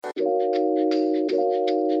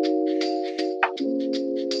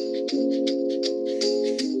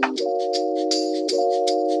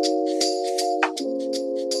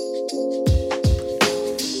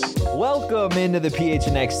Welcome into the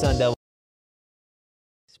PHNX Sun Devil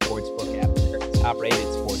Sportsbook app, top-rated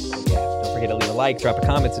sportsbook app. Don't forget to leave a like, drop a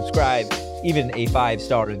comment, subscribe, even a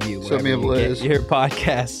 5-star review wherever you get your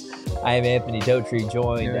podcasts. I am Anthony Dotry,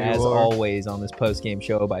 joined as always on this post-game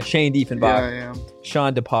show by Shane Diefenbach,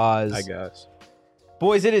 Sean DePaz. Hi, guys.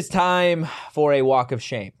 Boys, it is time for a walk of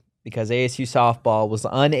shame because ASU softball was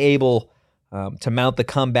unable to mount the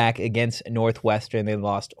comeback against Northwestern. They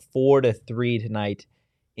lost 4-3 tonight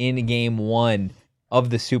in game one of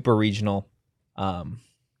the Super Regional.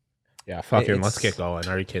 Yeah, fucking let's get going.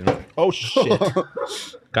 Are you kidding? Oh, shit.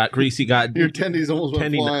 Got greasy, your tendies almost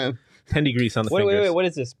went flying. Tendy grease on the fingers. Wait, what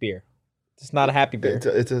is this beer? It's not a happy beer.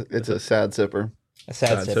 It's a sad sipper. A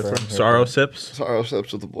sad sipper. Sorrow sips? Sorrow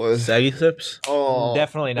sips with the boys. Saggy sips? Oh,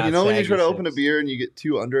 definitely not. You know when you try to sips. open a beer and you get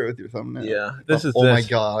two under it with your thumbnail? Yeah. Oh my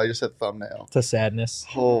god, I just said thumbnail. It's a sadness.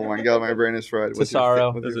 Oh my god, my brain is fried. It's a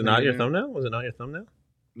sorrow. Was it not your thumbnail? Was it not your thumbnail?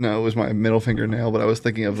 No, it was my middle fingernail, but I was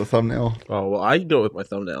thinking of the thumbnail. Oh, well, I do it with my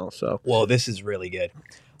thumbnail, so. Whoa, this is really good.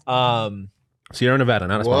 Sierra Nevada,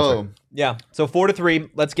 not a sponsor. Yeah, so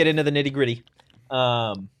 4-3. Let's get into the nitty-gritty.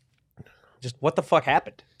 Just what the fuck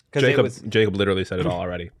happened? Jacob literally said it all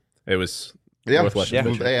already. It was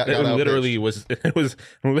Northwestern. Yeah. It literally was. It was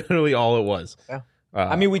literally all it was. Yeah.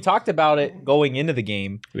 I mean, we talked about it going into the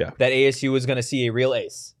game. Yeah. That ASU was going to see a real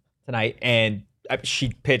ace tonight, and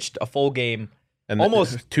she pitched a full game, and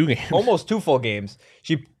almost 2 games, almost 2 full games.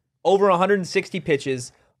 She over 160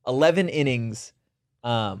 pitches, 11 innings.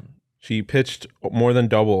 She pitched more than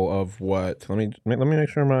double of what? Let me make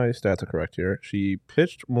sure my stats are correct here. She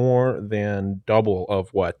pitched more than double of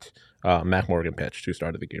what Mac Morgan pitched, who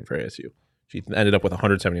started the game for ASU. She ended up with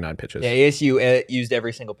 179 pitches. Yeah, ASU used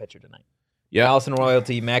every single pitcher tonight. Yeah, Allison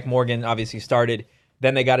Royalty, Mac Morgan obviously started.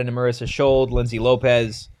 Then they got into Marissa Schold, Lindsay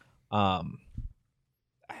Lopez.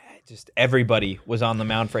 Just everybody was on the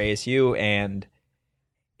mound for ASU, and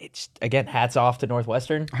it's, again, hats off to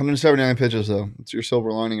Northwestern. 179 pitches, though. It's your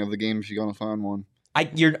silver lining of the game if you're going to find one.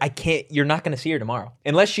 You're not going to see her tomorrow.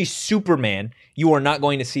 Unless she's Superman, you are not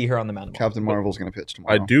going to see her on the mound tomorrow. Captain Marvel's going to pitch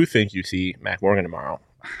tomorrow. I do think you see Mac Morgan tomorrow.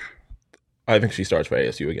 I think she starts for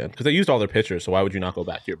ASU again because they used all their pitchers, so why would you not go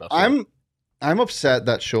back to your best? I'm upset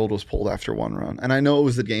that Schold was pulled after one run. And I know it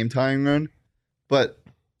was the game-tying run, but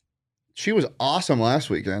she was awesome last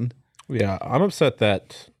weekend. Yeah, I'm upset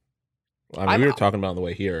that... we were talking about on the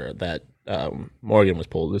way here that Morgan was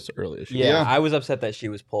pulled as early as she was. Yeah, I was upset that she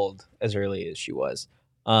was pulled as early as she was.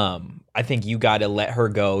 I think you got to let her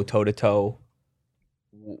go toe-to-toe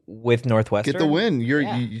with Northwestern. Get the win.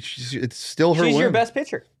 It's still her win. She's your best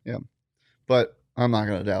pitcher. Yeah. But I'm not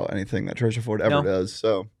going to doubt anything that Trisha Ford ever does.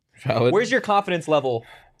 So, where's your confidence level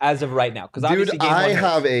as of right now? Because obviously, I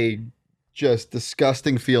have a just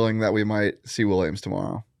disgusting feeling that we might see Williams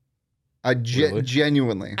tomorrow. Really?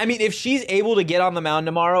 Genuinely. I mean, if she's able to get on the mound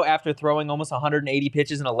tomorrow after throwing almost 180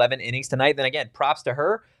 pitches in 11 innings tonight, then again, props to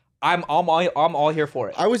her. I'm all here for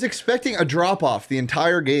it. I was expecting a drop off the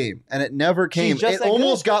entire game, and it never came. It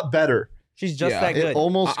almost got better. She's just that good. It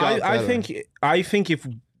almost got better. I think if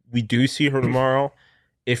we do see her tomorrow,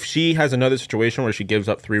 if she has another situation where she gives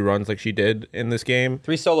up 3 runs like she did in this game,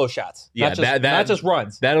 3 solo shots. Yeah, not just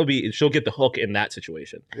runs. She'll get the hook in that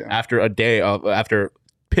situation after after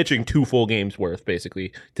pitching 2 full games worth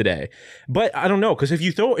basically today. But I don't know, because if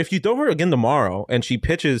you throw her again tomorrow and she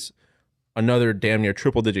pitches another damn near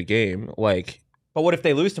triple digit game, like. But what if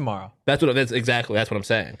they lose tomorrow? That's what I'm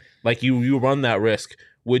saying. Like you run that risk.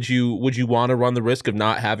 Would you want to run the risk of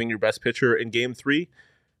not having your best pitcher in game 3?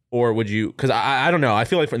 Or would you? Because I don't know. I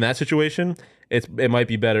feel like in that situation, it might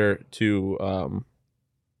be better to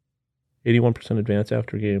 81% advance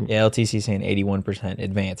after game. Yeah, LTC saying 81%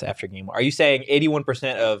 advance after game. Are you saying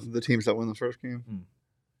 81% of the teams that win the first game?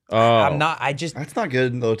 Oh, I'm not. That's not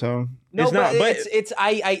good though, Tone. No, it's not. But it's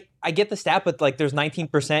I get the stat, but like there's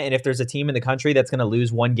 19%, and if there's a team in the country that's going to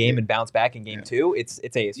lose one game and bounce back in game 2, it's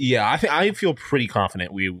ASU. Yeah, I feel pretty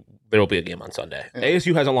confident there will be a game on Sunday. Yeah.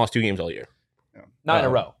 ASU hasn't lost 2 games all year. Yeah. Not in a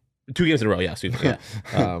row. 2 games in a row, yeah.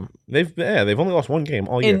 They've only lost 1 game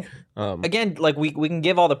all year. Again, like we can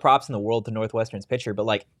give all the props in the world to Northwestern's pitcher, but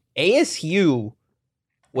like ASU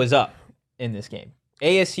was up in this game.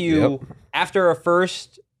 ASU after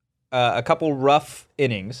a couple rough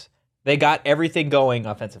innings, they got everything going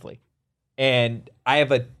offensively, and I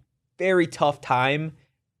have a very tough time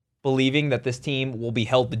believing that this team will be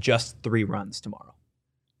held to just 3 runs tomorrow.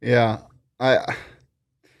 Yeah,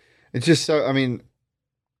 it's just so. I mean.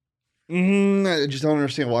 I just don't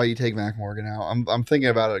understand why you take Mac Morgan out. I'm thinking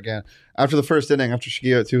about it again. After the first inning, after she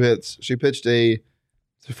gave it 2 hits, she pitched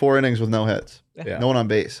 4 innings with no hits. Yeah. No one on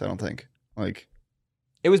base, I don't think.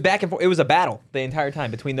 It was back and forth. It was a battle the entire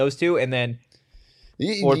time between those two, and then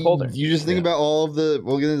Ford Poulter. You just think about all of the.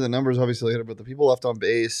 We'll get into the numbers obviously later, but the people left on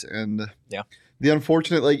base and the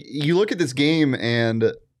unfortunate. Like you look at this game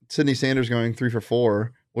and Sydney Sanders going 3 for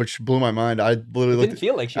 4, which blew my mind. I literally didn't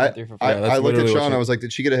feel like she went 3 for 4. I looked at Sean. I was like,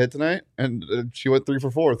 "Did she get a hit tonight?" And she went 3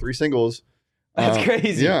 for 4, 3 singles. That's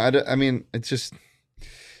crazy. Yeah, I mean, it's just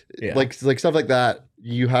like stuff like that.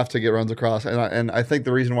 You have to get runs across, and I think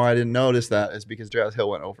the reason why I didn't notice that is because Jazz Hill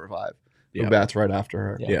went 0 for 5. Who bats right after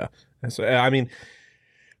her. Yeah. So I mean,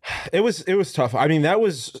 it was tough. I mean, that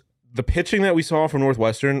was the pitching that we saw from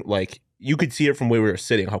Northwestern. Like you could see it from where we were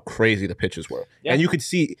sitting, how crazy the pitches were, and you could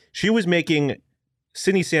see she was making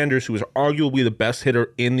Sydney Sanders, who was arguably the best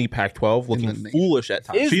hitter in the Pac-12, looking foolish at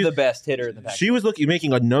times. She's the best hitter in the Pac-12. She was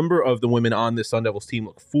making a number of the women on the Sun Devils team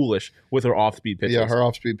look foolish with her off-speed pitches. Yeah, her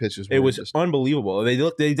off-speed pitches. It was just unbelievable. They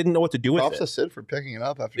didn't know what to do with it. Props to Sid for picking it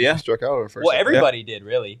up after she struck out her first. Well, everybody did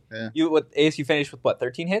really. Yeah. ASU finished with what,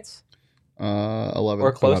 13 hits? 11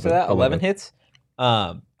 or close to that. 11 hits.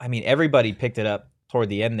 I mean, everybody picked it up toward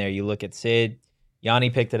the end there. You look at Sid,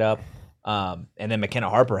 Yanni picked it up, and then McKenna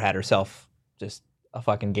Harper had herself just a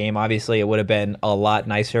fucking game. Obviously, it would have been a lot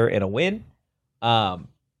nicer in a win. I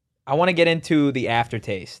want to get into the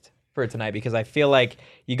aftertaste for tonight because I feel like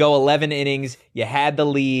you go 11 innings, you had the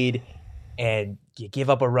lead, and you give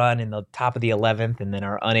up a run in the top of the 11th and then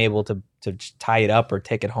are unable to tie it up or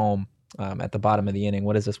take it home at the bottom of the inning.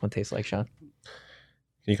 What does this one taste like, Sean?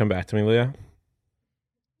 Can you come back to me, Leah?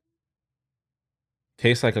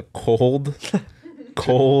 Tastes like a cold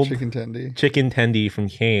chicken tendy from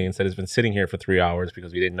Cane's that has been sitting here for 3 hours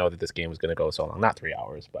because we didn't know that this game was going to go so long. Not 3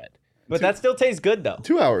 hours, but that still tastes good though.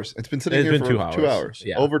 2 hours. It's been sitting here for 2 hours.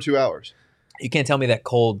 Yeah. Over 2 hours. You can't tell me that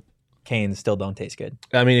cold Cane's still don't taste good.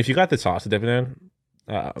 I mean, if you got the sauce to dip it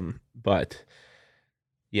in, but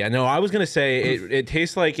yeah, no, I was gonna say it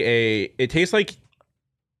tastes like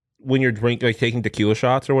when you're taking tequila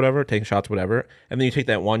shots or whatever, taking shots, whatever, and then you take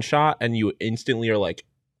that one shot and you instantly are like,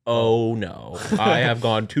 oh no, I have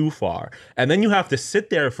gone too far. And then you have to sit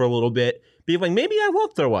there for a little bit, be like, maybe I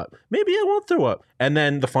won't throw up. Maybe I won't throw up. And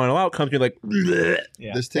then the final outcome, you're like, yeah.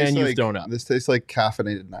 This tastes and like, you've thrown up. This tastes like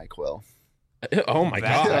caffeinated NyQuil. Oh my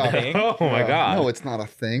God. Oh my God. No, it's not a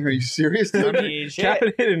thing. Are you serious? I mean, shit.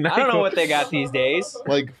 Caffeinated I don't know what they got these days.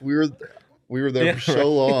 Like we were there for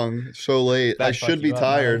so long, so late. I should be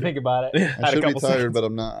tired. Think about it. I should be tired, but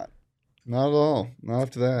I'm not. Not at all. Not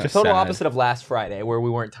after that. Just Total sad. opposite of last Friday, where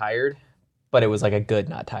we weren't tired, but it was like a good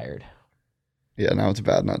not tired. Yeah, now it's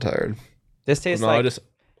bad, not tired. This tastes No, like.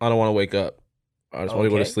 I don't want to wake up. I just want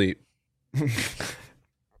to go to sleep.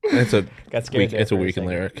 It's a weekend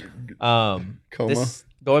lyric. Coma.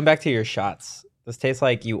 Going back to your shots, this tastes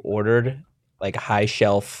like you ordered like high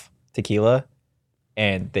shelf tequila,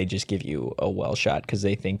 and they just give you a well shot because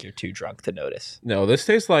they think you're too drunk to notice. No, this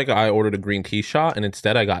tastes like I ordered a green tea shot and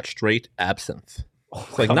instead I got straight absinthe.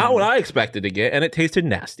 It's like not what I expected to get, and it tasted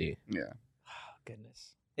nasty. Yeah. Oh,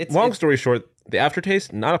 goodness. Long story short, the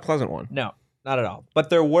aftertaste, not a pleasant one. No, not at all. But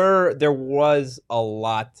there was a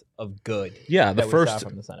lot of good. Yeah, the that we saw first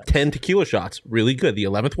from the Sun Devils. 10 tequila shots, really good. The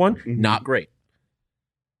 11th one, not great.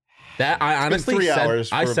 That I honestly It's been 3 said,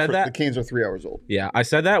 hours. I said that. The Canes are 3 hours old. Yeah, I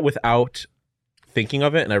said that without thinking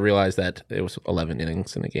of it, and I realized that it was 11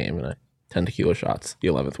 innings in the game, and 10 tequila shots. The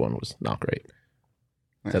 11th one was not great.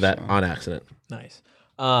 Nice Said that shot. on accident. Nice.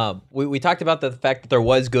 We talked about the fact that there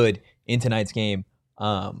was good in tonight's game.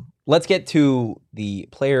 Let's get to the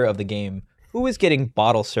player of the game who is getting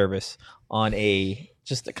bottle service on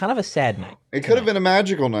just kind of a sad night. It could have been a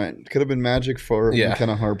magical night. It could have been magic for Yeah.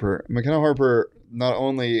 McKenna Harper. McKenna Harper, not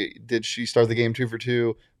only did she start the game 2 for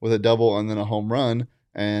 2 with a double and then a home run,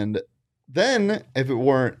 and then if it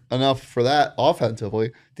weren't enough for that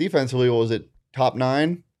offensively, defensively, what was it? Top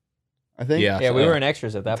 9, I think? Yeah. Yeah, we were in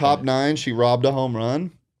extras at that Top point. 9, she robbed a home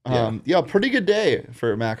run. Yeah, pretty good day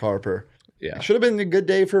for Mac Harper. Yeah. Should have been a good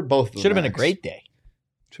day for both of them. Should have been a great day.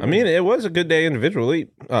 I mean, it was a good day individually.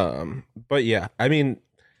 But yeah, I mean,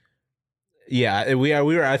 yeah, we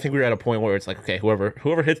were. I think we were at a point where it's like, okay,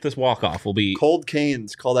 whoever hits this walk off will be. Cold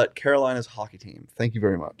Canes call that Carolina's hockey team. Thank you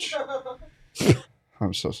very much.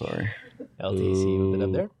 I'm so sorry. LTC with it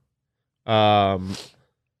up there.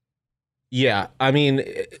 Yeah, I mean,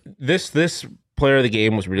 this player of the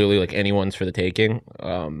game was really like anyone's for the taking.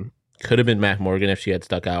 Could have been Mac Morgan if she had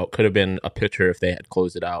stuck out. Could have been a pitcher if they had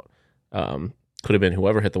closed it out. Could have been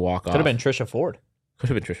whoever hit the walk off. Could have been Trisha Ford. Could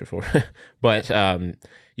have been Trisha Ford. But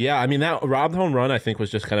yeah, I mean, that robbed home run I think was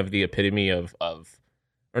just kind of the epitome of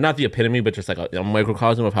or not the epitome, but just like a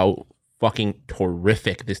microcosm of how fucking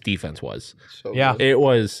terrific this defense was. So Yeah. good. It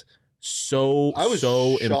was so I was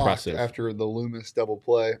so shocked impressive. after the Loomis double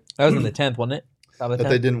play That was in the 10th, wasn't it? Top of the that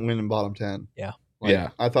 10th? they didn't win in bottom 10. Yeah. Yeah.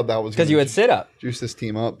 I thought that was Because gonna you had Sid up. juice this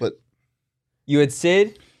team up, but You had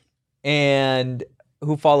Sid, and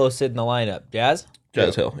who follows Sid in the lineup? Jazz?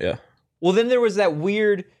 Jazz Hill, yeah. Well, then there was that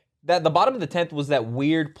weird, that the bottom of the 10th was that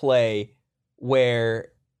weird play where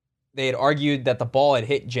they had argued that the ball had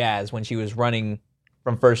hit Jazz when she was running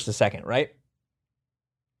from first to second, right?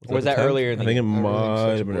 Or was that the 10th? earlier in the I think it game?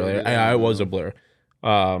 might have been earlier. Yeah, it was a blur.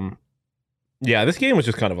 Yeah, this game was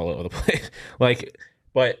just kind of all over the place. Like,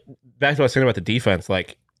 but back to what I was saying about the defense,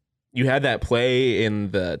 like, you had that play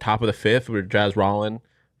in the top of the 5th where Jazz Rollin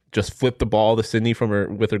just flipped the ball to Sydney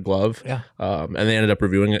with her glove. Yeah. And they ended up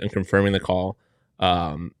reviewing it and confirming the call.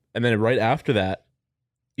 And then right after that,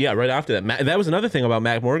 that was another thing about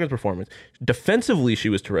Mac Morgan's performance. Defensively, she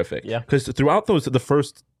was terrific. Yeah. Because throughout the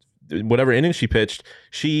first whatever innings she pitched,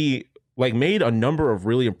 she like made a number of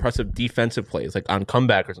really impressive defensive plays, like on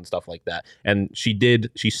comebackers and stuff like that. And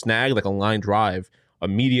she snagged like a line drive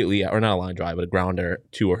immediately, or not a line drive, but a grounder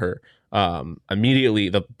to her. Immediately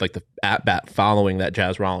the at bat following that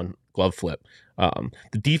Jazz Rollin glove flip.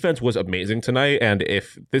 The defense was amazing tonight, and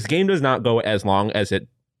if this game does not go as long as it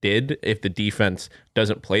did, if the defense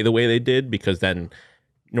doesn't play the way they did, because then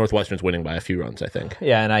Northwestern's winning by a few runs, I think.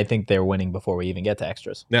 Yeah, and I think they're winning before we even get to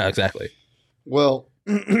extras. Yeah, exactly. well,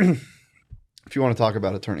 if you want to talk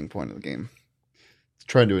about a turning point of the game,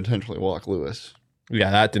 trying to intentionally walk Lewis, Yeah,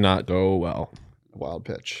 that did not go well. a wild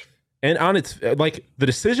pitch. And on its like the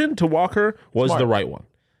decision to walk her was Smart. the right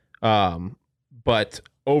one. But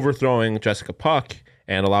overthrowing Jessica Puck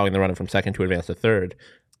and allowing the runner from second to advance to third.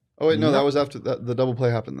 Oh wait, no, that was after the double play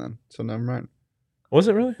happened then. So never mind. Was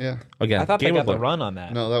it really? Yeah. Again, I thought they game got of the luck. run on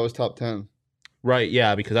that. No, that was top 10. Right,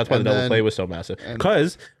 yeah, because that's why And the double then- play was so massive. and-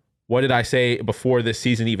 Because what did I say before this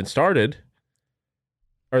season even started?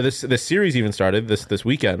 Or this series even started this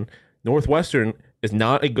weekend? Northwestern is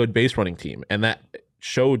not a good base running team, and that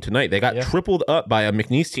showed tonight. They got tripled up by a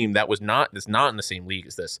McNeese team that's not in the same league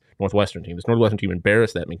as this Northwestern team. This Northwestern team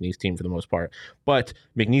embarrassed that McNeese team for the most part, but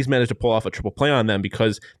McNeese managed to pull off a triple play on them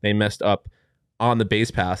because they messed up on the base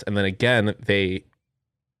pass, and then again they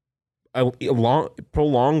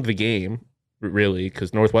prolonged the game, really,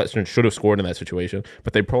 because Northwestern should have scored in that situation,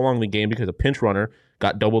 but they prolonged the game because a pinch runner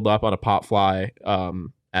got doubled up on a pop fly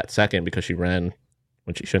at second because she ran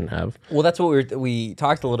when she shouldn't have. Well, that's what we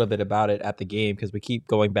talked a little bit about it at the game, because we keep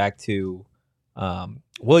going back to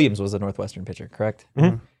Williams was a Northwestern pitcher, correct?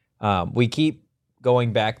 Mhm. We keep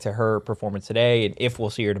going back to her performance today, and if we'll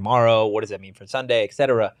see her tomorrow, what does that mean for Sunday,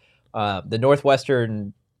 etc. The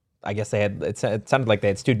Northwestern, I guess it sounded like they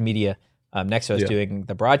had student media next to us doing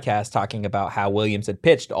the broadcast, talking about how Williams had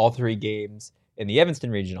pitched all 3 games in the Evanston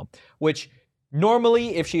Regional, which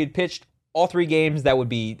normally if she had pitched all 3 games, that would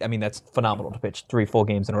be, I mean, that's phenomenal to pitch 3 full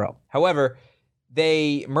games in a row. However,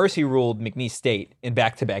 they mercy ruled McNeese State in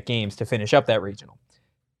back-to-back games to finish up that regional.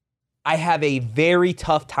 I have a very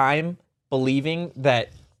tough time believing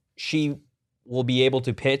that she will be able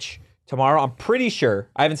to pitch tomorrow. I'm pretty sure,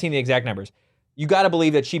 I haven't seen the exact numbers. You got to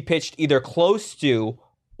believe that she pitched either close to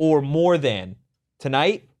or more than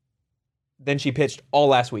tonight than she pitched all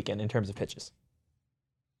last weekend in terms of pitches.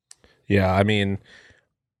 Yeah, I mean,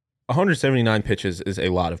 179 pitches is a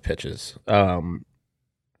lot of pitches.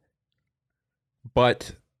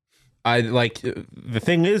 But I like the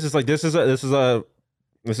thing is like this is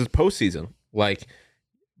postseason. Like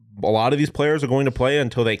a lot of these players are going to play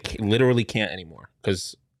until they literally can't anymore,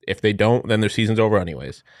 because if they don't, then their season's over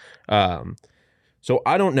anyways. So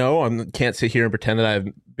I don't know. I can't sit here and pretend that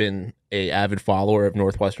I've been a avid follower of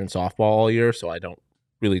Northwestern softball all year, so I don't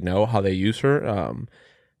really know how they use her.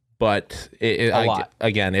 But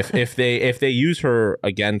again, if they use her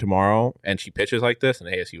again tomorrow and she pitches like this,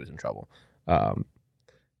 then ASU is in trouble.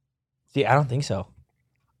 See, I don't think so.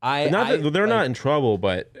 They're not in trouble,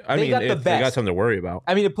 but I mean, they got something to worry about.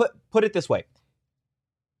 I mean, to put it this way,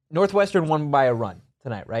 Northwestern won by a run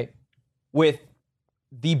tonight, right? With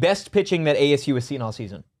the best pitching that ASU has seen all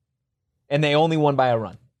season, and they only won by a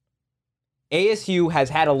run. ASU has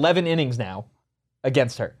had 11 innings now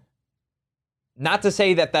against her. Not to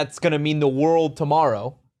say that that's going to mean the world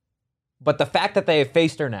tomorrow, but the fact that they have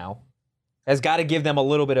faced her now has got to give them a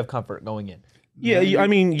little bit of comfort going in. Yeah, I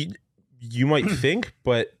mean, you might think,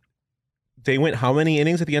 but they went how many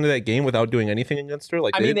innings at the end of that game without doing anything against her?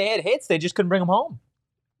 Like, they had hits, they just couldn't bring them home.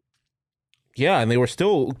 Yeah, and they were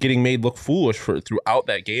still getting made look foolish throughout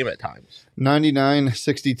that game at times. 99,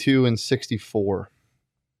 62, and 64.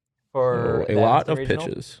 For a lot of regional.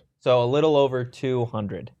 pitches. So a little over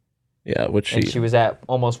 200. Yeah, which she was at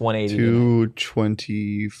almost 180.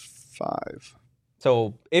 225.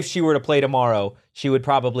 So if she were to play tomorrow, she would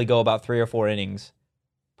probably go about 3 or 4 innings.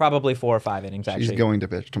 Probably 4 or 5 innings, actually. She's going to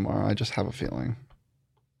pitch tomorrow. I just have a feeling.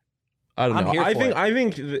 I don't I'm know. here for it.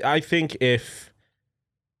 I think if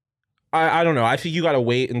I don't know. I think you got to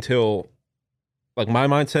wait until like my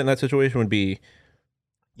mindset in that situation would be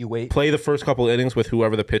You wait. play the first couple innings with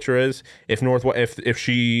whoever the pitcher is. If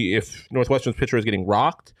Northwestern's pitcher is getting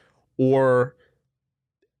rocked,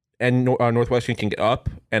 and Northwestern can get up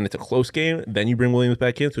and it's a close game, then you bring Williams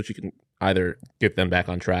back in so she can either get them back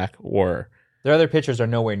on track or. Their other pitchers are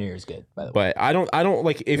nowhere near as good, by the way. But I don't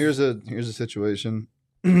like if Here's a situation.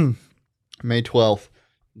 May 12th,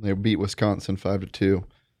 they beat Wisconsin 5-2.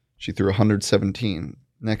 She threw 117.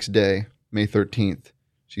 Next day, May 13th,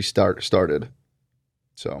 she started.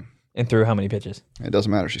 So And threw how many pitches? it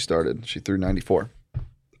doesn't matter. She started. She threw 94.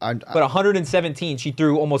 But 117, she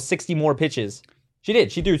threw almost 60 more pitches. She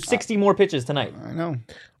did. She threw 60 more pitches tonight. I know.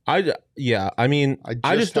 I mean,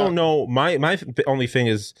 I just don't know. My only thing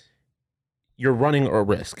is you're running a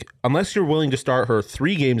risk. Unless you're willing to start her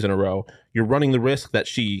 3 games in a row, you're running the risk that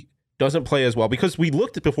she doesn't play as well. Because we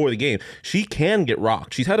looked at before the game, she can get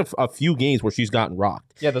rocked. She's had a few games where she's gotten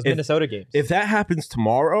rocked. Yeah, those Minnesota games. If that happens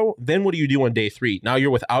tomorrow, then what do you do on day 3? Now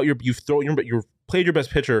you're without you've played your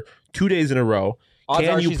best pitcher 2 days in a row. Odds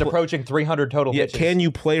are she's approaching 300 total pitches. Can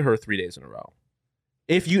you play her 3 days in a row?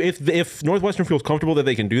 If Northwestern feels comfortable that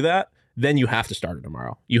they can do that, then you have to start her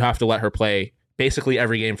tomorrow. You have to let her play basically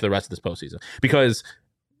every game for the rest of this postseason. Because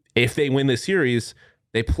if they win this series,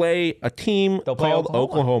 they play a team called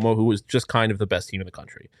Oklahoma, who is just kind of the best team in the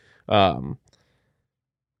country.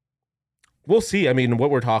 We'll see. I mean, what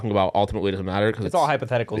we're talking about ultimately doesn't matter because it's all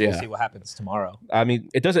hypothetical. Yeah. We'll see what happens tomorrow. I mean,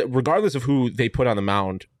 it doesn't. Regardless of who they put on the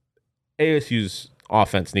mound, ASU's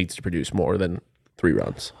offense needs to produce more than 3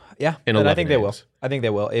 runs. Yeah, and I think they will. I think they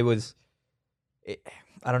will. I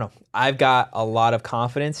don't know. I've got a lot of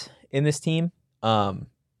confidence in this team.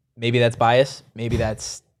 Maybe that's bias. Maybe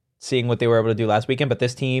that's seeing what they were able to do last weekend. But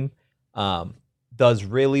this team does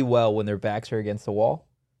really well when their backs are against the wall.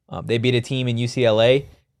 They beat a team in UCLA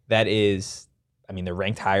that is, I mean, they're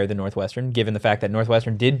ranked higher than Northwestern, given the fact that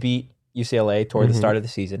Northwestern did beat UCLA toward the start of the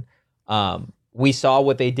season. We saw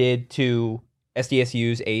what they did to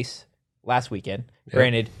SDSU's ace last weekend. Yep.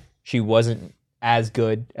 Granted, she wasn't as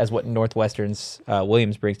good as what Northwestern's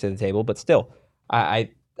Williams brings to the table, but still, I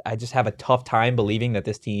just have a tough time believing that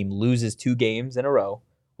this team loses 2 games in a row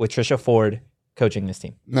with Trisha Ford coaching this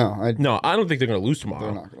team. No, I don't think they're going to lose tomorrow.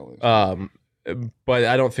 They're not going to lose. But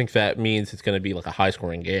I don't think that means it's going to be like a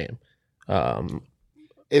high-scoring game.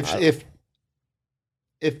 If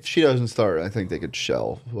she doesn't start, I think they could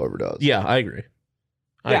shell whoever does. Yeah, I agree.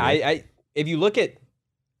 I if you look at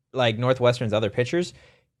like Northwestern's other pitchers,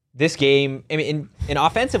 this game, I mean, in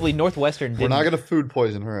offensively, Northwestern didn't. We're not going to food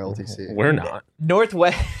poison her LTC. We're not.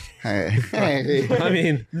 Hey. I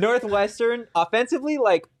mean, Northwestern offensively,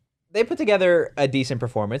 like they put together a decent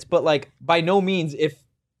performance, but like by no means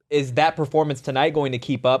is that performance tonight going to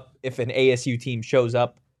keep up if an ASU team shows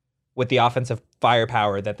up with the offensive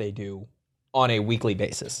firepower that they do on a weekly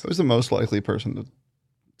basis. Who's the most likely person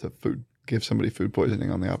to give somebody food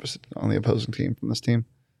poisoning on the opposing team from this team?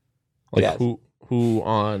 Like Jazz. Who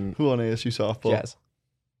on ASU softball? Jazz.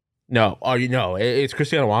 No, it's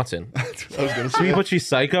Christiana Watson. I was going to See, say. but she's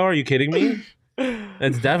psycho. Are you kidding me?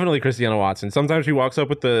 It's definitely Christiana Watson. Sometimes she walks up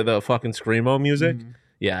with the fucking screamo music. Mhm.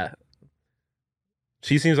 Yeah.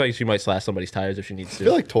 She seems like she might slash somebody's tires if she needs I to.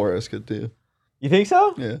 feel like Torres could too. You think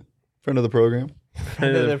so? Yeah. Friend of the program.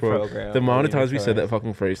 The program. The amount of times we said that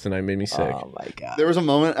fucking phrase tonight made me sick. Oh my god. There was a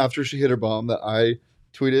moment after she hit her bomb that I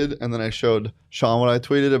tweeted, and then I showed Sean what I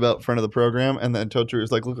tweeted about friend of the program, and then Tocher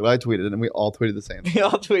was like, look what I tweeted, and we all tweeted the same. We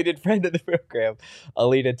all tweeted friend of the program,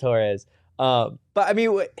 Alita Torres. But I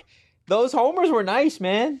mean, those homers were nice,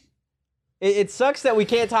 man. It sucks that we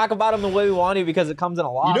can't talk about them the way we want to because it comes in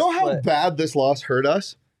a loss. You know how but- bad this loss hurt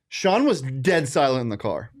us? Sean was dead silent in the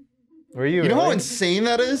car. Were you? You know how really? insane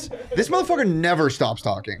that is? This motherfucker never stops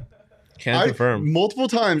talking. Can't confirm. Multiple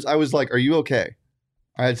times I was like, are you okay?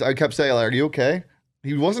 I kept saying, like, are you okay?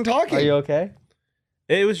 He wasn't talking. Are you okay?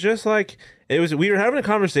 It was just like we were having a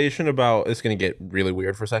conversation about, it's gonna get really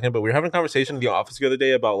weird for a second, but we were having a conversation in the office the other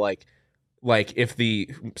day about like if the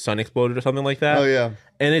sun exploded or something like that. Oh, yeah.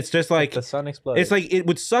 And it's just like The sun exploded. it's like it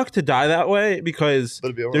would suck to die that way because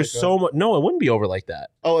Would it be over there's like so much. No, it wouldn't be over like that.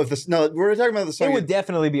 Oh, we're talking about the sun. it would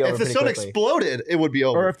definitely be over. If the pretty sun quickly. exploded, it would be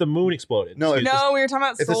over. Or if the moon exploded. No, if No, we were talking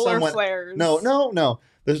about if the sun solar went- flares. No.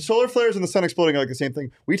 The solar flares and the sun exploding are like the same thing.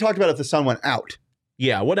 We talked about if the sun went out.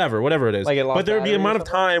 Yeah, whatever it is. Like it lost but there would be battery an or amount of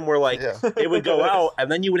something? time where like Yeah. it would go out,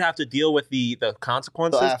 and then you would have to deal with the The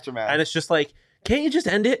consequences. aftermath. And it's just like can't you just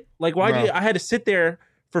end it? Like, why? No. I had to sit there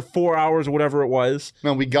for 4 hours or whatever it was.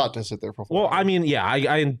 No, we got to sit there for 4 Well, hours. I mean, yeah,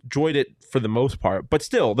 I enjoyed it for the most part, but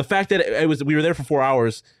still, the fact that we were there for 4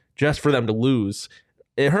 hours just for them to lose,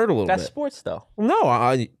 it hurt a little That's bit. sports, though. No,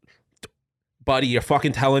 buddy, you're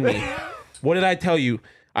fucking telling me. What did I tell you?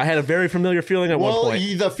 I had a very familiar feeling at one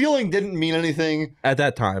point. The feeling didn't mean anything. At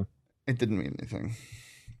that time, It didn't mean anything.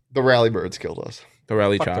 The rally birds killed us. the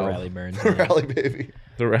rally Fuck child, the rally burns. The rally baby.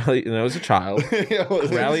 the rally, no, it was a child. Yeah, it was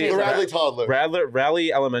Rally- the rally toddler.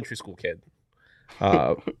 Rally elementary school kid.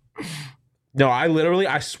 No,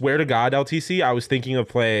 I swear to God, LTC, I was thinking of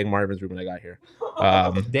playing Marvin's Room when I got here. But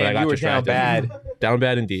I Damn, got you were down distracted. bad. Down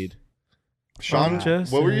bad indeed. Sean,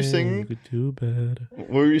 what were you singing? Too bad. What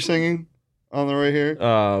were you singing on the right here?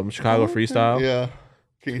 Chicago freestyle. Yeah.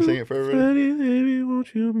 Can you sing it for everybody? Freddie, baby,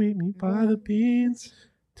 won't you meet me by the beans?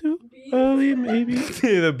 Too early, maybe.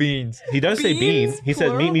 The beans. He does say Beans, beans. He says,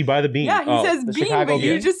 plural? "Meet me by the beans." Yeah, he Oh, says the bean, Chicago but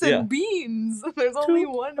you bean? just said Yeah. beans. There's only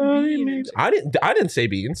one early, bean. maybe. I didn't say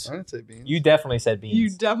beans. I didn't say beans. You definitely said beans. You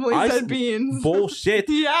definitely I said s- beans. Bullshit.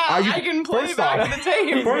 Yeah, Are you- I can play first back off- the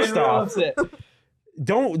tape. First off,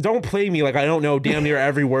 don't play me like I don't know damn near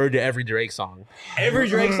every word to every Drake song. Every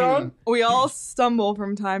Drake song? We all stumble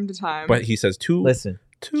from time to time. But he says two. Listen,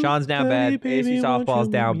 Sean's down bad. ASU softball's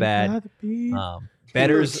down bad.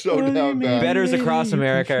 Betters, so down bad. betters across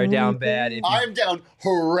America are down bad. I'm down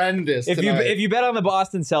horrendous If you tonight. if you bet on the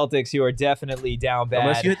Boston Celtics, you are definitely down bad.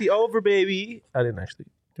 Unless you hit the over, baby. I didn't actually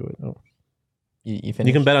do it. No. you You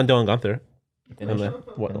finished? can bet on Dylan Gunther.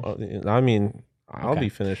 Finish? I mean, I'll Okay. be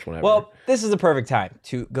finished whenever. Well, this is the perfect time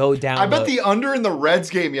to go down. I bet the under in the Reds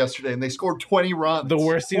game yesterday, and they scored 20 runs. the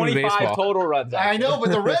worst team in 25 baseball. total runs. I actually. know,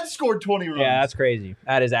 but the Reds scored 20 runs. Yeah, that's crazy.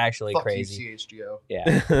 That is actually Fuck crazy. you, CHGO.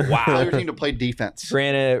 Yeah. Tell Wow. your team to play defense.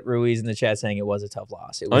 Brianna Ruiz in the chat saying it was a tough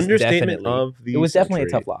loss. It was Understatement definitely, of the it was definitely a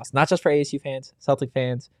century. tough loss. Not just for ASU fans, Celtic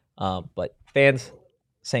fans, but fans,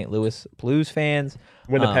 St. Louis Blues fans.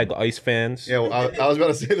 Winnipeg Ice fans. Yeah, well, I was about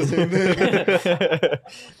to say the same thing.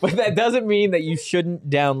 But that doesn't mean that you shouldn't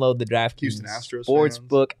download the DraftKings Houston Astros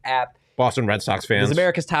Sportsbook app. Boston Red Sox It fans. is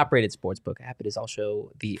America's top-rated sportsbook app. It is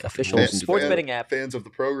also the official Fans- sports betting app Fans of the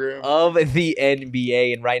program. of the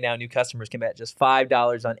NBA. And right now, new customers can bet just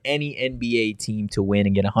 $5 on any NBA team to win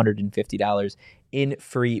and get $150 in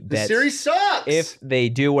free the bets. series sucks. If they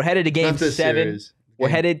do, we're headed to Game Not this 7. series. We're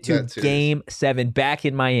Game- headed to that series. Game 7 back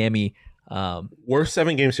in Miami. Worst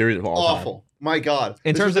 7-game series of all time. Awful. My God.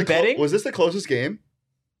 In This terms was the of betting? was this the closest game?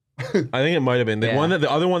 I think it might have been the Yeah. one that the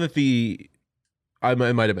other one that it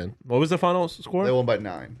might have been. What was the final score? They won by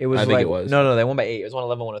 9. It was I think like, it was. No, they won by 8. It was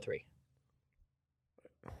 111-103.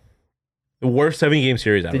 The worst 7-game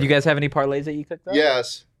series ever. Did you guys have any parlays that you cooked up?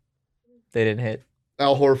 Yes. They didn't hit.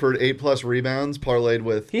 Al Horford 8+ rebounds parlayed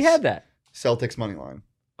with He had that. Celtics money line.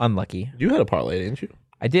 Unlucky. You had a parlay, didn't you?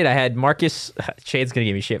 I did. I had Marcus. Shane's going to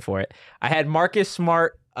give me shit for it. I had Marcus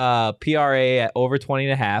Smart PRA at over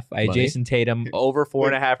 20.5. I had Money. Jason Tatum over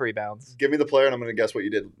 4.5 rebounds. Give me the player, and I'm going to guess what you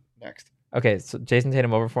did next. Okay, so Jason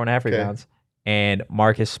Tatum over 4.5 Okay. rebounds. And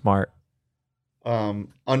Marcus Smart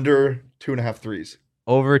Under 2.5 threes.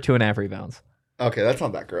 over 2.5 rebounds. Okay, that's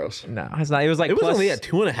not that gross. No, it's not. It was like It was plus, only at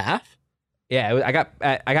 2.5. Yeah, it was, I got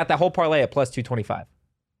that whole parlay at plus 225.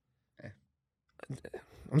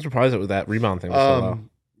 I'm surprised it was that rebound thing was so low.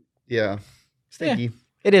 Yeah. Stinky.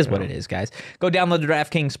 It is what it is, guys. Go download the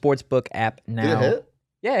DraftKings Sportsbook app now. Did it hit?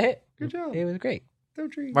 Yeah, it hit. Good job. It was great.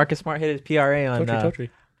 Totri. Marcus Smart hit his PRA on. Totri.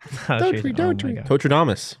 Totri.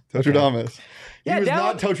 Totradamus. Totradamus. Yeah, he was download-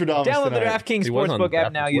 not Totradamus Download the tonight. DraftKings He was on Sportsbook app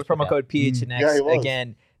DraftKings now. Use Sportsbook promo app. code PHNX. Yeah, he was.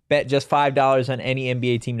 Again, bet just $5 on any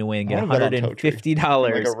NBA team to win. Get I wanna bet on $150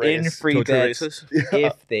 Like a race. in free Totra bets races. Yeah.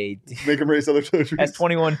 if they do. Make him race other Totris. That's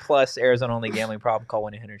 21 plus, Arizona only, gambling problem. Call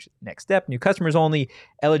 1-800-NEXT STEP. New customers only.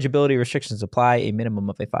 Eligibility restrictions apply. A minimum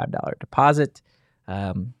of a $5 deposit.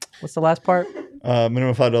 What's the last part?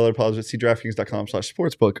 Minimum $5 deposit. See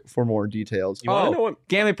DraftKings.com/sportsbook for more details. You want Oh. to know what?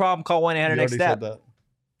 Gambling problem. Call You already 1-800-NEXT said STEP. that.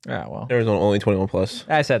 Yeah, well, Arizona only 21 plus.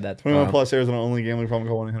 I said that. 21 plus Arizona only gambling problem.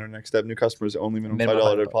 Call 1-800-NEXT STEP. New customers only. Minimum Minimum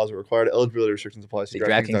 $5 $5 deposit required. Eligibility restrictions apply. See See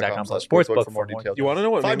DraftKings.com/sportsbook for more details. You want to know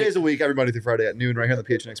what? 5 made me- days a week, every Monday through Friday at noon, right here on the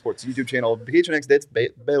PHNX Sports YouTube channel. PHNX, that's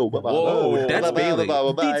Bill. Whoa, that's Bailey.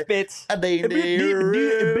 Beats bits. Buy the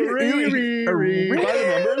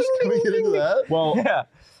numbers. Can we get into that? Well, Yeah.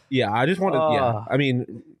 yeah, I just wanted. Yeah, I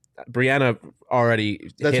mean, Brianna already.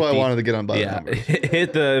 That's hit why I the- wanted to get on by the Yeah, numbers.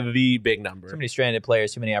 hit the big number. Too many stranded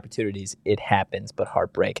players, too many opportunities. It happens, but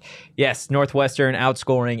heartbreak. Yes, Northwestern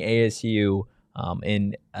outscoring ASU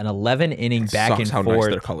in an 11-inning back Sucks and how nice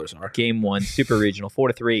forth their colors are. game one, super regional,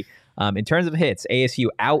 4-3. In terms of hits, ASU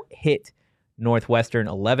out hit Northwestern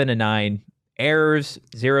 11-9. errors,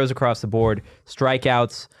 zeros across the board,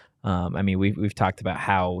 strikeouts. I mean, we've talked about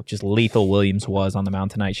how just lethal Williams was on the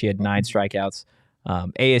mound tonight. She had 9 strikeouts.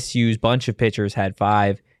 ASU's bunch of pitchers had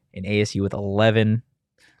 5, and ASU with 11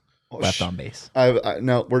 left on base.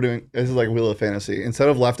 No, we're doing this is like Wheel of Fantasy. Instead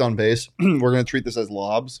of left on base, we're going to treat this as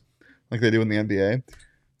lobs, like they do in the NBA.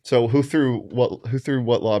 So who threw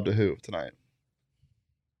what lob to who tonight?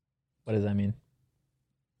 What does that mean?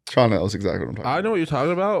 Sean knows exactly what I'm talking about. I know what you're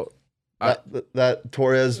talking about. That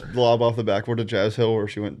Torres lob off the backboard to Jazz Hill where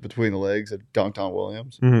she went between the legs and dunked on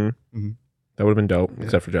Williams. Mm-hmm. That would have been dope, Yeah.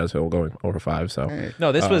 except for Jazz Hill going over 5. So Hey.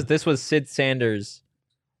 No, this was Sid Sanders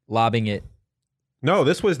lobbing it. no,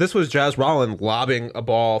 this was Jazz Rollin lobbing a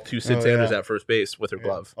ball to Sid Oh, Sanders yeah. at first base with her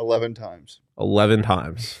glove 11 times. 11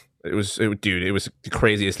 times. It was the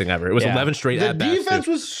craziest thing ever. It was Yeah. 11 straight The at bats. defense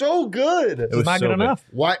was so good. It was not so good enough.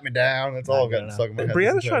 Wipe me down. That's all I've got Not stuck in my head.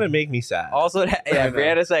 Brianna's trying to make me sad. Also, I yeah, know.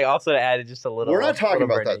 Brianna's saying also to add just a little. We're not talking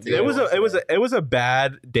little about that, burning. too. It was a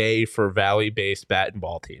bad day for Valley-based bat and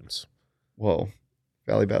ball teams. Whoa.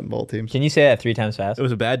 Valley bat and ball teams. Can you say that 3 times fast? It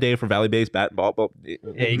was a bad day for Valley-based bat and ball.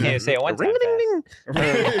 Yeah, you can't say it one time Ring, ding,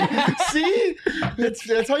 ding. See?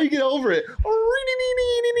 That's how you get over it.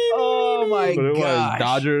 Oh my But it was gosh.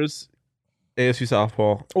 Dodgers, ASU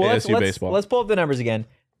softball, Well, ASU baseball. Let's pull up the numbers again.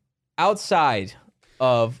 Outside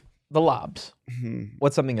of the lobs,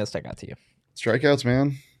 what's something that stuck out to you? Strikeouts,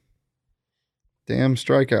 man. Damn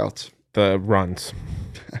strikeouts. The runs.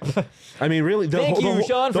 I mean, really, Thank you,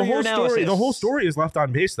 Sean, for your analysis. The whole story is left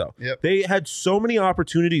on base, though. Yep. They had so many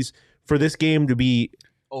opportunities for this game to be.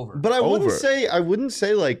 Over. But I wouldn't Over.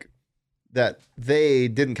 say like that they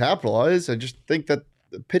didn't capitalize. I just think that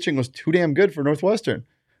the pitching was too damn good for Northwestern.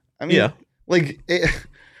 I mean, Yeah. like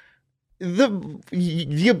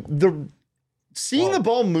the seeing the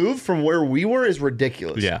ball move from where we were is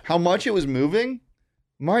ridiculous. Yeah. How much it was moving,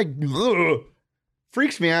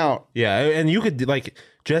 freaks me out. Yeah, and you could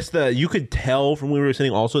you could tell from where we were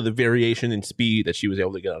sitting also the variation in speed that she was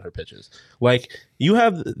able to get on her pitches. Like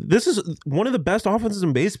this is one of the best offenses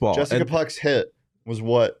in baseball. Jessica And- Puck's hit was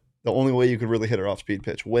the only way you could really hit her off speed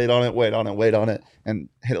pitch. Wait on it, and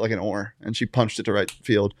hit it like an oar. And she punched it to right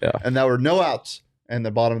field. Yeah. And there were no outs in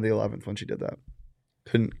the bottom of the 11th when she did that.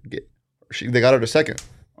 They got her to second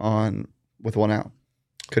with 1 out.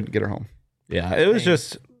 Couldn't get her home. yeah, it was Dang.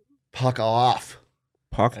 just Puck off.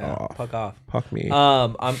 puck Yeah, off, puck off. puck me,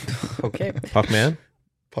 I'm okay. puck man,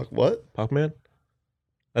 Puck what? puck man.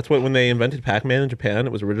 That's what when they invented Pac-Man in Japan,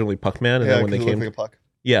 it was originally Puckman, and Yeah, then when they 'cause it came, looked like a puck.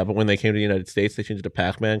 yeah, but when they came to the United States, they changed it to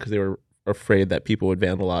Pac-Man because they were afraid that people would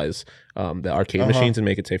vandalize the arcade machines and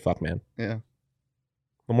make it say "fuck man." Yeah.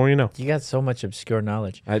 The more you know. You got so much obscure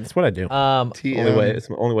knowledge. That's what I do. It's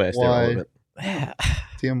the only way I stay relevant.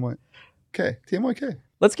 TMY. Okay. TMYK.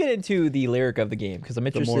 Let's get into the lyric of the game because I'm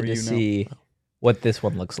more interested to you know. see what this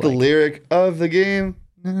one looks The like. lyric of the game.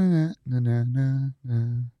 Na, na, na, na, na, na.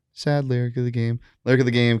 Sad lyric of the game. Lyric of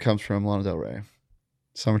the game comes from Lana Del Rey.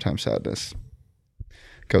 Summertime Sadness.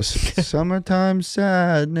 Goes, summertime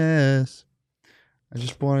sadness. I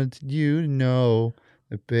just wanted you to know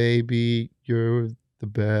that, baby, you're the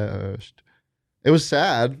best. It was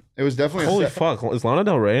sad. It was definitely Holy a fuck! Is Lana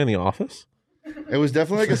Del Rey in The Office? it was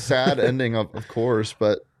definitely like a sad ending, of course,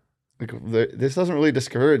 but like this doesn't really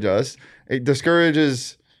discourage us. It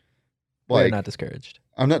discourages We're like not discouraged.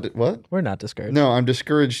 I'm not what? We're not discouraged. No, I'm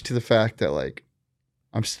discouraged to the fact that like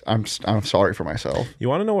I'm sorry for myself. You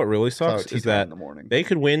want to know what really Saw it sucks tea is time that in the morning. they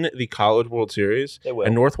could win the College World Series, They will.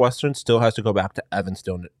 and Northwestern still has to go back to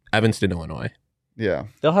Evanston, Illinois. Yeah,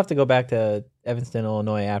 They'll have to go back to Evanston,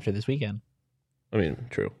 Illinois after this weekend. I mean,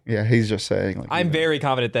 true. yeah. He's just saying. Like, I'm you know, very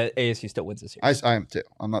confident that ASU still wins this year. I am too.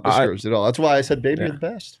 I'm not discouraged at all. That's why I said, "Baby, Yeah. you're the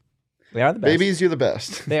best. They are the best. Babies, you're the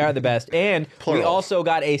best." They are the best. And we Plural. also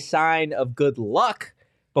got a sign of good luck.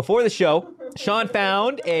 Before the show, Sean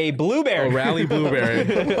found a blueberry. A rally blueberry.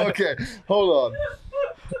 Okay, hold on.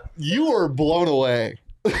 You were blown away.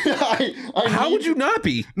 How would you not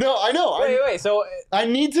be? No, I know. Wait. So I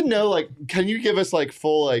need to know. Like, can you give us like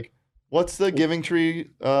full like, what's the Giving Tree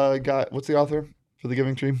guy? What's the author for the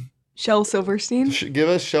Giving Tree? Shel Silverstein. Give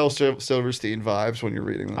us Shel Silverstein vibes when you're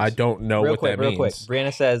reading this. I don't know real what quick, that real means. quick.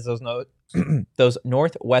 Brianna says those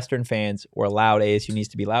Northwestern fans were loud. ASU needs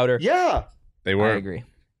to be louder. Yeah. They I were agree.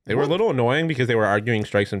 they were a little annoying because they were arguing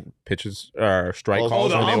strikes and pitches or strike Oh,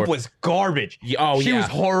 calls. the when they were, was garbage. she was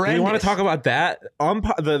horrendous. Do you want to talk about that?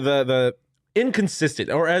 The inconsistent,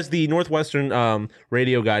 or as the Northwestern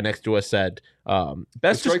radio guy next to us said, best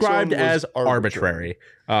The strike described zone was as arbitrary,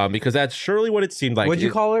 because that's surely what it seemed like. What'd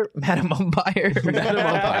you call her? Madam Umpire. Madam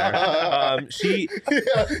Umpire. She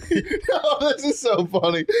Yeah. Oh, this is so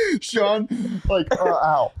funny. Sean, like,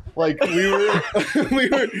 ow. Like we were.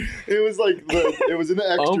 It was like it was in the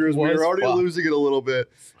extras. We were already losing it a little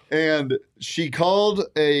bit, and she called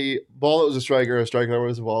a ball that was a striker that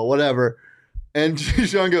was a ball, whatever. And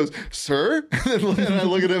Sean goes, "Sir," and I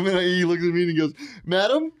look at him, and he looks at me, and he goes,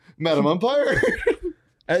 "Madam umpire."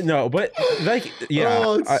 No, but like, yeah.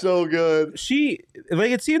 Oh, it's so good. She,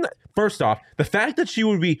 like, it seemed, first off, the fact that she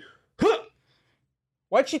would be,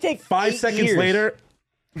 Why'd she take 5 8 seconds years? later,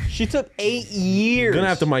 She took 8 years. gonna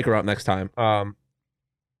have to mic her up next time.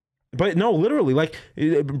 But no, literally, like,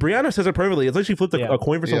 Brianna says it perfectly. It's like she flipped a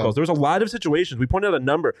coin for some calls. There was a lot of situations. We pointed out a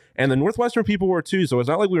number, and the Northwestern people were too, so it's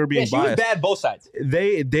not like we were being she biased. was bad both sides.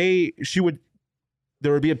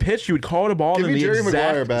 There would be a pitch. She would call it a ball, Give and me the Jerry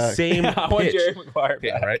Maguire exact back. same I want pitch. Jerry Maguire back.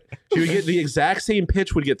 Yeah, right. She would get the exact same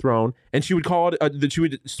pitch would get thrown, and she would call it. That she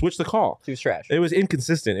would switch the call. She was trash. It was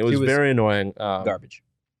inconsistent. It was, She was very annoying. Garbage.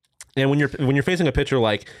 And when you're facing a pitcher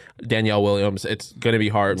like Danielle Williams, it's going to be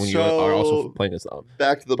hard when you are also playing as them.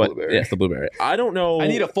 Back to the blueberry. Yes, the blueberry. I don't know. I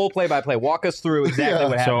need a full play-by-play. Walk us through exactly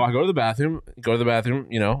what happened. So I go to the bathroom.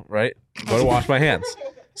 You know, right? Go to wash my hands.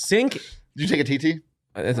 Sink. Did you take a TT?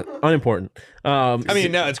 It's unimportant. I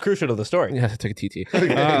mean, no, it's crucial to the story. Yeah, I took a TT.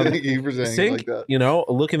 Thank you for saying it Sink. like that. You know,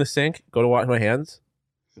 look in the sink. Go to wash my hands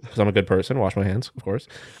because I'm a good person. Wash my hands, of course.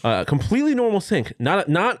 Completely normal sink. Not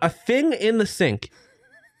a thing in the sink.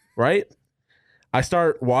 Right. I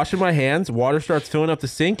start washing my hands. Water starts filling up the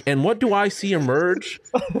sink, and what do I see emerge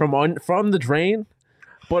from the drain?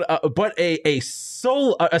 But a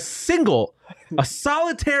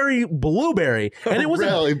solitary blueberry, and it was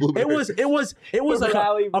like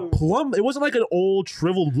a plump. It wasn't like an old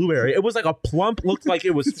shriveled blueberry. It was like a plump. Looked like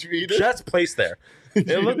it was just placed there.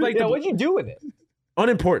 It looked like What'd you do with it?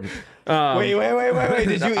 unimportant. Wait.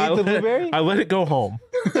 Did you eat the blueberry? I let it go home.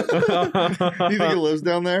 You think it lives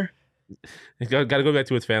down there? It's got to go back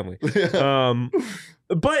to its family.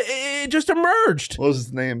 But it just emerged. What was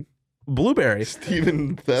his name? Blueberry.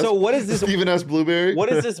 Stephen S. So what is this? Stephen S. Blueberry? What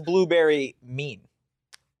does this blueberry mean?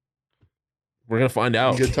 We're gonna find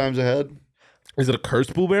out. Good times ahead. Is it a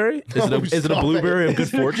cursed blueberry? Is it a blueberry of good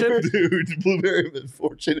fortune? Dude, blueberry of good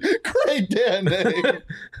fortune. Great damn name.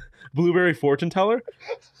 Blueberry fortune teller?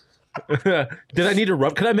 Did I need to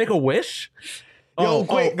rub? Could I make a wish? Yo,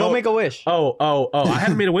 quick, go make a wish. Oh. I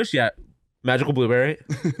haven't made a wish yet. Magical blueberry.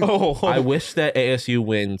 I wish that ASU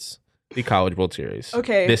wins the College World Series.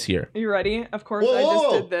 Okay. This year. Are you ready? Of course, Whoa, I just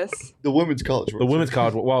whoa. did this. The women's college. The women's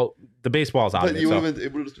college. Well, the baseball's But obvious. you so.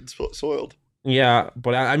 it would have been soiled. Yeah,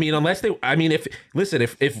 but I mean, if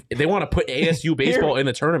they want to put ASU baseball in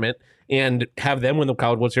the tournament and have them win the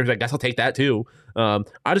College World Series, I guess I'll take that too. I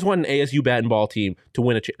just want an ASU bat and ball team to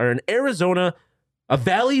win or an Arizona, a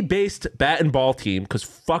Valley-based bat and ball team, because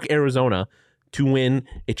fuck Arizona, to win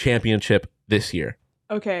a championship this year.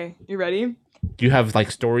 Okay, you ready? Do you have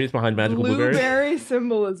like stories behind Magical Blueberry? Blueberry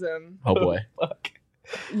symbolism. Oh boy. Fuck.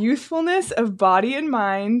 Youthfulness of body and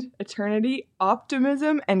mind, eternity,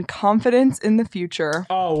 optimism, and confidence in the future.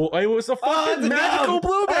 Oh, it was a fucking it's a magical dove.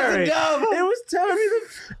 blueberry. That's a dove. It was telling me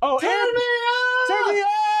Turn me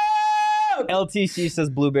up! LTC says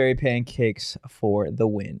blueberry pancakes for the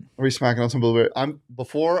win. Are we smacking on some blueberry?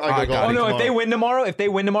 Before I go got golfing Oh no! If tomorrow. they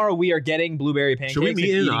win tomorrow, we are getting blueberry pancakes. Should we meet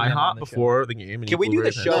and in eating them on IHOP the show. before the game? and Can eat we do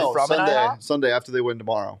the blueberry show pancakes? No, from an IHOP? Sunday after they win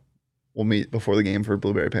tomorrow. We'll meet before the game for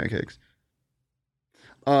blueberry pancakes.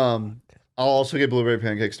 I'll also get blueberry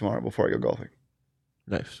pancakes tomorrow before I go golfing.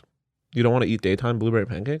 Nice. You don't want to eat daytime blueberry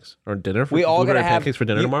pancakes or dinner? For We all blueberry gotta have- pancakes for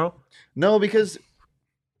dinner you- tomorrow. No, because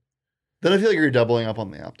then I feel like you're doubling up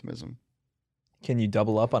on the optimism. Can you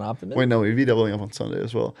double up on optimism? Wait, no, we'd be doubling up on Sunday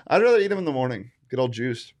as well. I'd rather eat them in the morning. Get all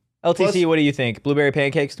juiced. LTC, Plus- what do you think? Blueberry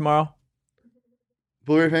pancakes tomorrow?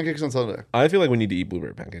 Blueberry pancakes on Sunday. I feel like we need to eat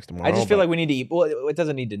blueberry pancakes tomorrow. I just feel like we need to eat. Well, it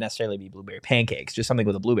doesn't need to necessarily be blueberry pancakes. Just something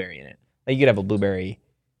with a blueberry in it. Like you could have a blueberry,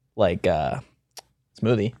 like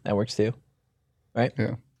smoothie. That works too, right?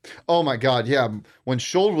 Yeah. Oh my God, yeah. When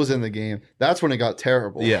Scholl was in the game, that's when it got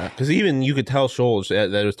terrible. yeah, because even you could tell Scholes that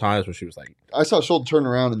there was times where she was like, I saw Scholl turn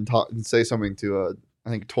around and talk and say something to I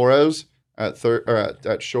think Torres at third or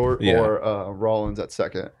at short Yeah. or Rollins at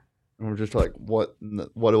second, and we're just like, what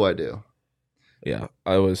do I do? yeah,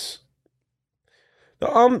 I was. The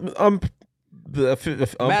Madam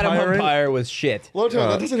umpiring- Umpire was shit. Low tone,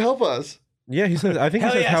 that doesn't help us. Yeah, he says. I think he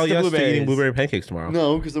Hell says yes hell to yes to eating blueberries. blueberry pancakes tomorrow.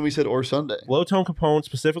 No, because then we said or Sunday. Low tone Capone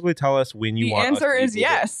specifically tell us when you The want. us answer to eat is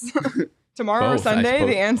blueberry. yes. Tomorrow or Both, I Sunday, suppose.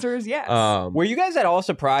 the answer is yes. Were you guys at all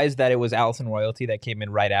surprised that it was Allison Royalty that came in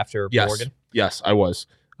right after Yes, Morgan? yes, I was.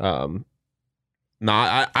 I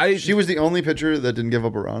She was the only pitcher that didn't give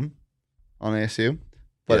up a run on ASU,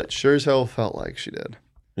 but Yeah. it sure as hell felt like she did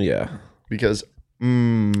yeah. because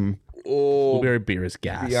Blueberry beer is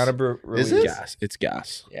gas. Brianna Ruiz. Is it? Gas. It's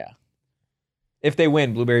gas. Yeah. If they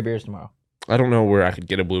win, blueberry beers tomorrow. I don't know where I could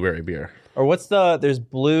get a blueberry beer. Or what's there's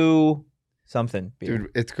blue something beer.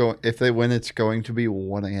 Dude, if they win, it's going to be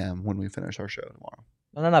 1 a.m. when we finish our show tomorrow.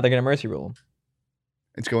 No. They're going to mercy rule them.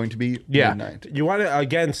 It's going to be Yeah. midnight. You want to,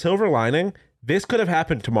 again, silver lining, this could have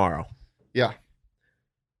happened tomorrow. Yeah.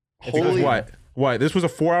 Because what? This was a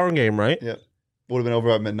 4-hour game, right? Yeah. Would have been over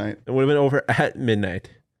at midnight. It would have been over at midnight.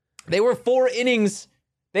 They were 4 innings.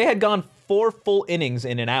 They had gone 4 full innings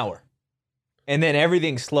in an hour. And then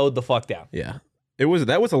everything slowed the fuck down. Yeah. That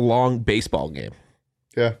was a long baseball game.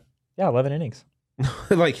 Yeah. Yeah, 11 innings.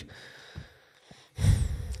 like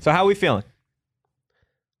So how are we feeling?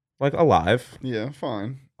 alive. Yeah,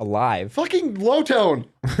 fine. Alive. Fucking low tone.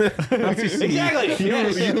 Exactly.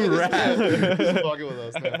 You rat. Just fucking with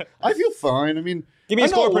us now. I feel fine. I mean, Give me a I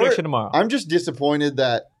know score we're- prediction tomorrow. I'm just disappointed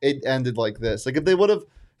that it ended like this. Like if they wouldn't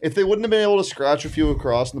have been able to scratch a few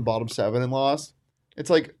across in the bottom 7 and lost, it's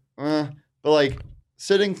like, but like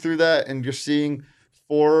sitting through that and just seeing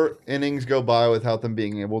 4 innings go by without them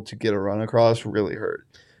being able to get a run across really hurt.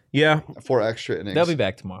 Yeah. 4 extra innings. They'll be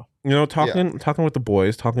back tomorrow. Talking with the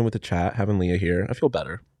boys, talking with the chat, having Leah here, I feel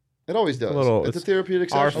better. It always does. It's It's a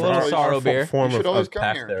therapeutic Our, session. little That's sorrow always- beer. form You should of always come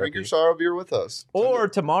past here. therapy. Drink your sorrow beer with us. Or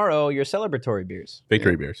tomorrow, your celebratory beers.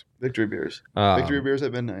 Victory Yeah. beers. Victory beers. Um, Victory beers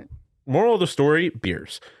at midnight. Moral of the story: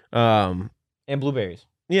 beers. And blueberries.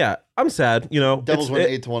 Yeah, I'm sad. Devils win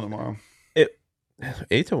 8-1 tomorrow.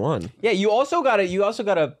 8-1. Yeah, you also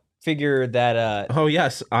gotta figure that Oh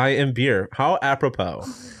yes, I am beer. How apropos!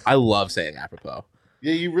 I love saying apropos.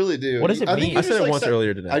 Yeah, you really do. What does it I think mean? you I just said it like once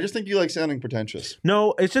earlier today. I just think you like sounding pretentious.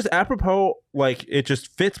 No, it's just apropos. Like it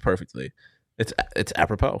just fits perfectly. It's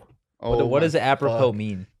apropos. Oh, what does my apropos fuck.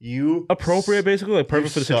 mean? You Appropriate, basically, like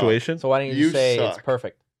perfect for the suck. situation. So why don't you You just say suck. it's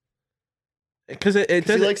perfect? Because it Because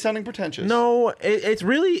doesn't. you like sounding pretentious. No,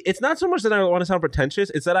 it's not so much that I want to sound pretentious.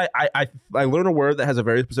 It's that I learn a word that has a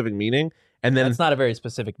very specific meaning, and then That's not a very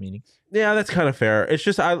specific meaning. yeah, that's kind of fair. It's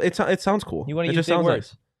just it sounds cool. You want It to use just big sounds words?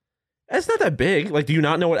 Nice. It's not that big. Like, do you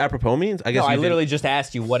not know what apropos means? I guess No, I you didn't. literally just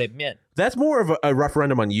asked you what it meant. That's more of a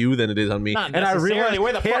referendum on you than it is on me. Not and I necessarily. realized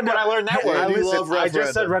Where the fuck would I learn that word? I Listen, love I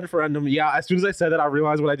just said referendum. Yeah, as soon as I said that, I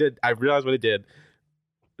realized what I did. I realized what I did.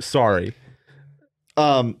 Sorry.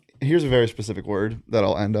 Here's a very specific word that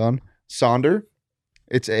I'll end on. Sonder.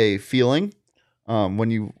 It's a feeling.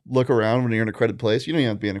 When you look around when you're in a crowded place, you don't even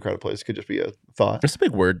have to be in a crowded place. It could just be a thought. It's a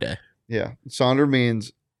big word day. Yeah. Sonder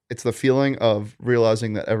means it's the feeling of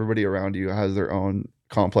realizing that everybody around you has their own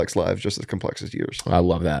complex lives just as complex as yours. I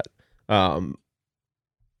love that.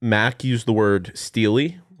 Mac used the word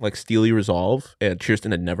steely, like steely resolve, and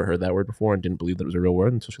Kirsten had never heard that word before and didn't believe that it was a real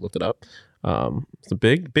word until she looked it up. It's a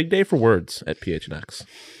big day for words at PHNX.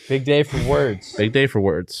 Big day for words. Big day for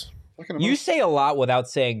words. Fucking You say a lot without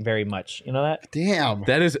saying very much. You know that? damn.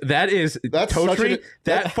 That is That's such Totri, an-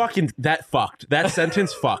 that fucked. That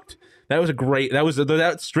sentence fucked. That was a great.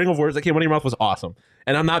 That string of words that came out of your mouth was awesome.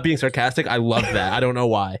 And I'm not being sarcastic. I love that. I don't know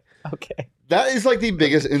why. Okay. That is like the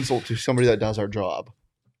biggest insult to somebody that does our job.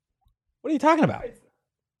 What are you talking about?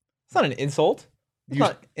 It's not an insult. It's You-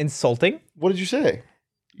 not insulting. What did you say?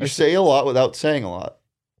 You say a lot without saying a lot.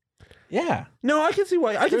 Yeah. No, I can see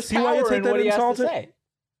why. I can There's see why you power take in that what he has to insulting. say.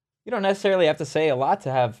 You don't necessarily have to say a lot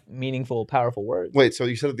to have meaningful, powerful words. Wait, so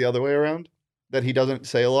you said it the other way around? That he doesn't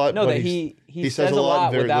say a lot? No, but that he's- he says a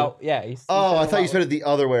lot very without. little. Yeah. He Oh, I says thought a you lot. said it the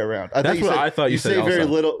other way around. That's what I thought you said say very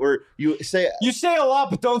also. little, or you say, You say a lot,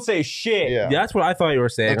 but don't say shit. yeah. Yeah, that's what I thought you were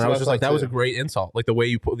saying. That's And I what was I just like, thought that was too. a great insult. Like the way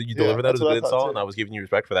you delivered that that's was a what I good thought insult, too. and I was giving you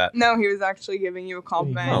respect for that. No, he was actually giving you a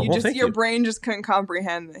compliment. Oh, well, thank Your you. brain just couldn't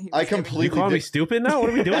comprehend that he was I giving completely You calling me did- stupid now?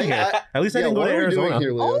 What are we doing here? At least I Yeah, didn't go what to are we doing Arizona.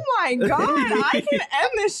 here, Leo? Oh my god, I can end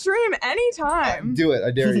this stream anytime. Do it.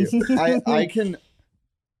 I dare you. I can.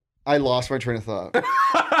 I lost my train of thought.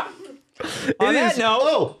 On that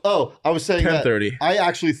note, I was saying that 10:30. I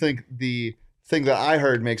actually think the thing that I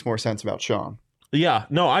heard makes more sense about Sean. Yeah,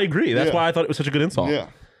 no, I agree. That's Yeah. why I thought it was such a good insult. Yeah.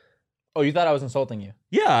 oh, you thought I was insulting you?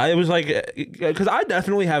 Yeah, it was like because I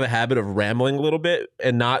definitely have a habit of rambling a little bit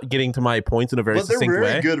and not getting to my points in a very But they're succinct very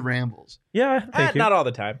way. good rambles. Yeah, thank you. Not all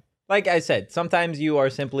the time. Like I said, sometimes you are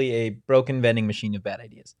simply a broken vending machine of bad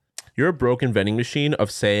ideas. You're a broken vending machine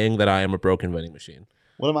of saying that I am a broken vending machine.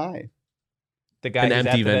 What am I? The guy An who's empty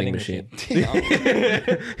at the vending machine.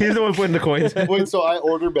 He's the one putting the coins in. Wait, so I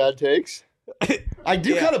order bad takes? I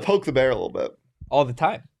do Yeah. kind of poke the bear a little bit. all the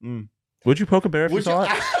time. Would you poke a bear if you Would saw you-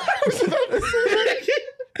 it?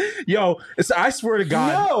 Yo, I swear to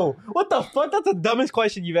God. No, what the fuck? That's the dumbest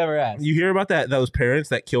question you've ever asked. You hear about those parents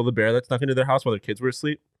that kill the bear that snuck into their house while their kids were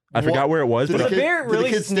asleep? I forgot where it was. Did But Did the bear did the really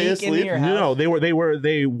kids stay sneak into asleep? your house? no, they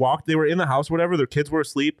were in the house, or whatever. Their kids were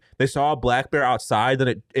asleep. They saw a black bear outside.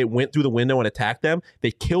 Then it went through the window and attacked them.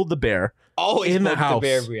 They killed the bear. Always in the the house.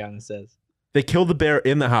 bear, Brianna says. They killed the bear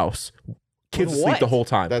in the house. Kids With asleep what? the whole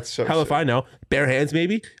time. That's so Hell if sick. I know. Bare hands,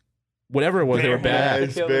 maybe. Whatever it was, they were bad.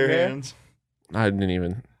 Guys, Kill the bare bear? hands. I didn't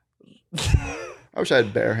even. I wish I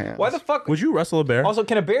had bare hands. Why the fuck? Would you wrestle a bear? Also,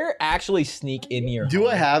 can a bear actually sneak in your Do home?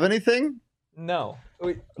 I have anything? No.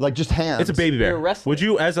 Like just hands? It's a baby bear. You're wrestling. Would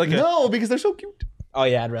you, as like a No, because they're so cute. Oh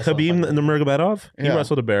yeah, I'd wrestle. Khabib a Nurmagomedov? He Yeah.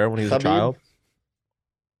 wrestled a bear when he was Khabib? a child.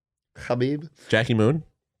 Khabib. Jackie Moon.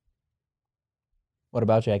 What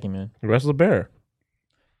about Jackie Moon? He wrestled a bear.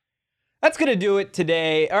 That's gonna do it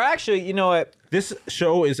today. Or actually, you know what? This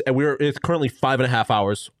show is it's currently 5.5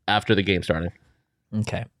 hours after the game starting.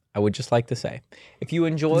 Okay. I would just like to say, if you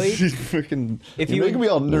enjoyed, She's freaking. If You're you- making me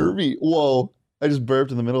all nervy. Whoa! I just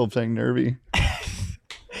burped in the middle of saying nervy.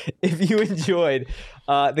 if you enjoyed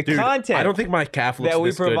the Dude, content I don't think my calf looks that we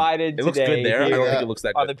this good. provided It looks today good there. I don't here think it looks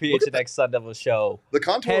that on good. the PHNX Sun Devil Show, The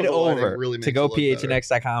contour head of the lighting over really to makes it look better.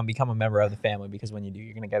 gophnx.com, become a member of the family, because when you do,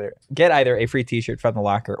 you're going to get either a free t-shirt from the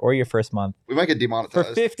locker or your first month We might get for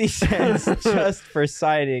demonetized. 50 cents just for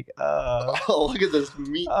signing. Oh, look at this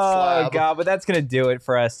meat Oh slab. god, but that's gonna do it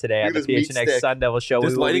for us today Look at at the this meat PHNX stick. Sun Devil Show.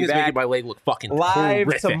 This We will lighting be is back making my leg look fucking live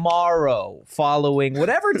horrific. tomorrow, following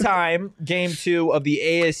whatever time Game 2 of the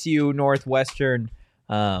ASU Northwestern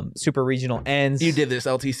Super Regional ends. You did this,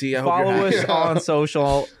 LTC. I hope Follow you're happy. us on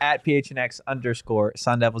social at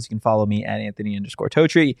PHNX_Sun Devils. You can follow me at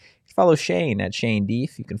Anthony_Totri. You can follow Shane at Shane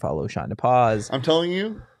Deef. You can follow Sean DePaz. I'm telling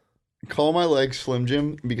you, call my legs Slim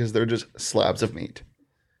Jim because they're just slabs of meat.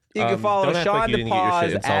 You can follow don't act Sean like you didn't get your shit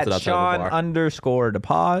DePaz insulted at outside of the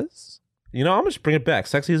bar. Sean_DePaz. You know, I'm just bring it back.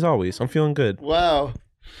 Sexy as always. I'm feeling good. Wow.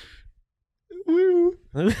 Woo.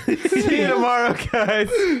 See you tomorrow, guys.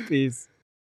 Peace.